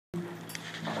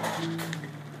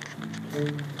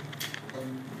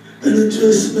And it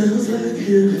just smells like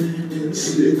heaven and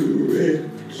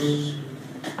cigarettes.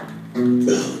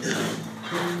 Bow down.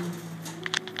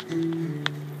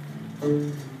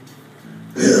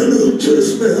 And it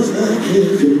just smells like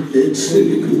heaven and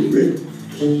cigarettes.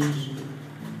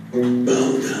 Bow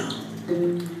down.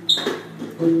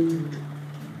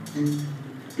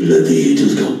 Let the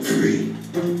angels come free.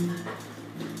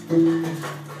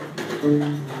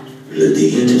 Let the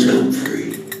angels come free.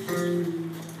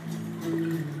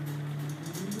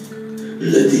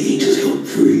 Let the angels come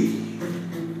free.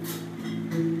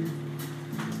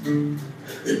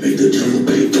 And make the devil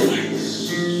pay twice.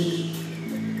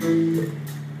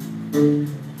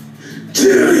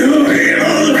 Till your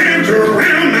angels wrapped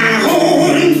around my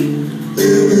horn.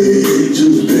 Every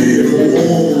angel's been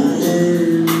warned.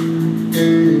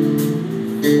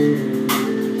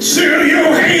 Till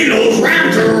your halos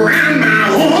wrapped around my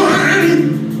horn.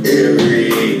 Every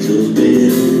angel's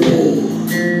been warned.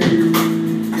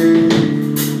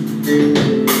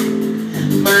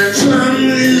 My tongue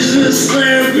is a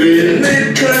serpent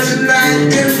that cuts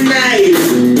like a knife.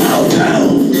 Bow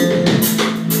down.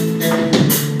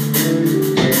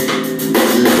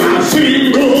 My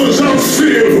fingers are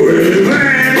filled with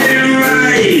burning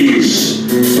rice.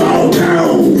 Bow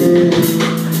down.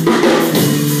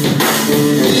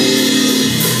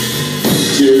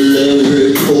 Till every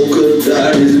polka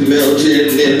dot is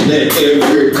melting into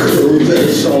every curve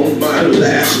that's on my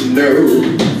last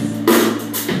nerve.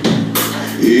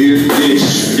 In this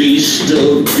feast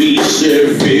of beasts,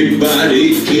 everybody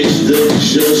gets the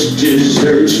just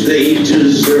desserts they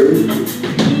deserve.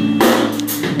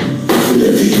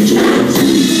 Let the angels come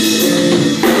free.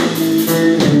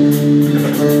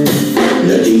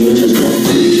 Let the angels come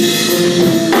free.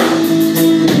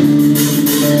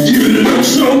 You look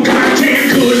so goddamn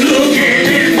good looking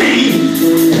at me.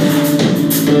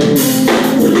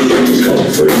 When the angels come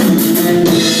free.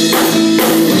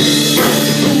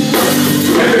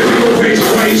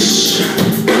 Twice.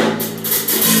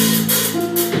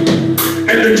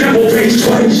 And the devil pays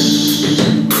twice.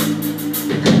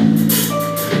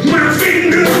 My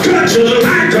fingers cut you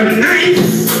like a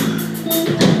knife.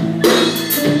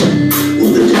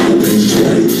 Well, the devil pays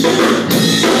twice.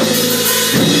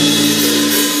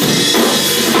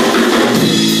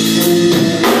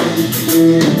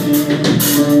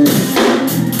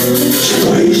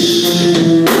 Twice.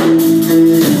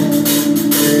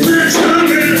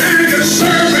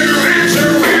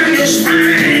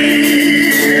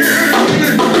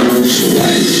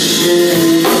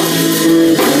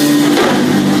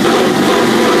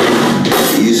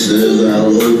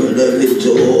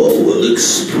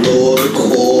 Explore the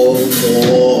core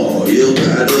more. You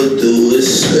gotta do is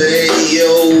say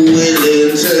you're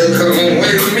willing to come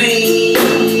with me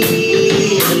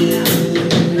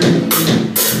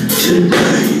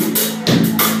tonight.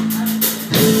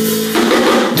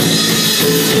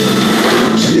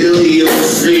 Till your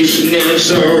fishnets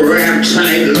are wrapped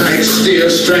tight like steel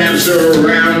straps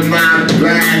around my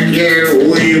back, and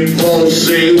we both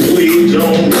say we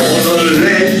don't wanna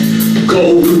let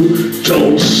go.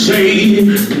 Don't say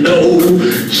no,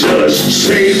 just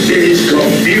take this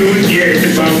communion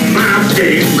from my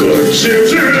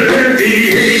fingertips and let the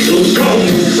angels come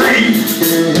free.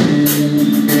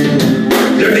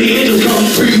 Let the angels come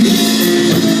free.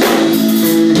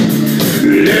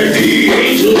 Let the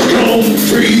angels come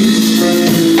free.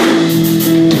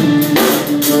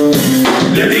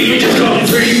 Let the angels come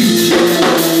free.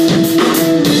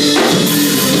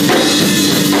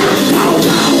 Wow,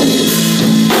 wow.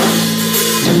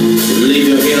 Leave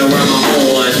your head around my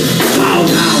horn. Bow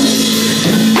down.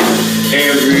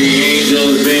 Every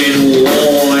angel's been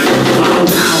warned. Bow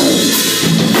down.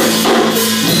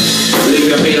 Leave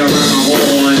your head around my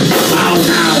horn. Bow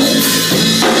down.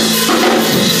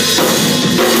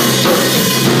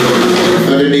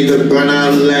 Underneath the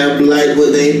burnout lamplight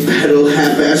with a pedal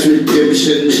half-ass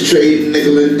redemptions, trade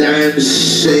nickel and dime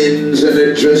sins, and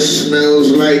it just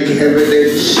smells like heaven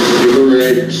and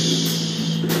cigarettes.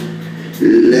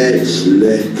 Let's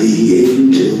let the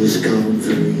angels come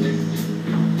free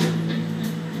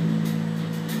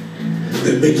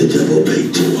and make the devil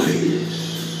pay twice.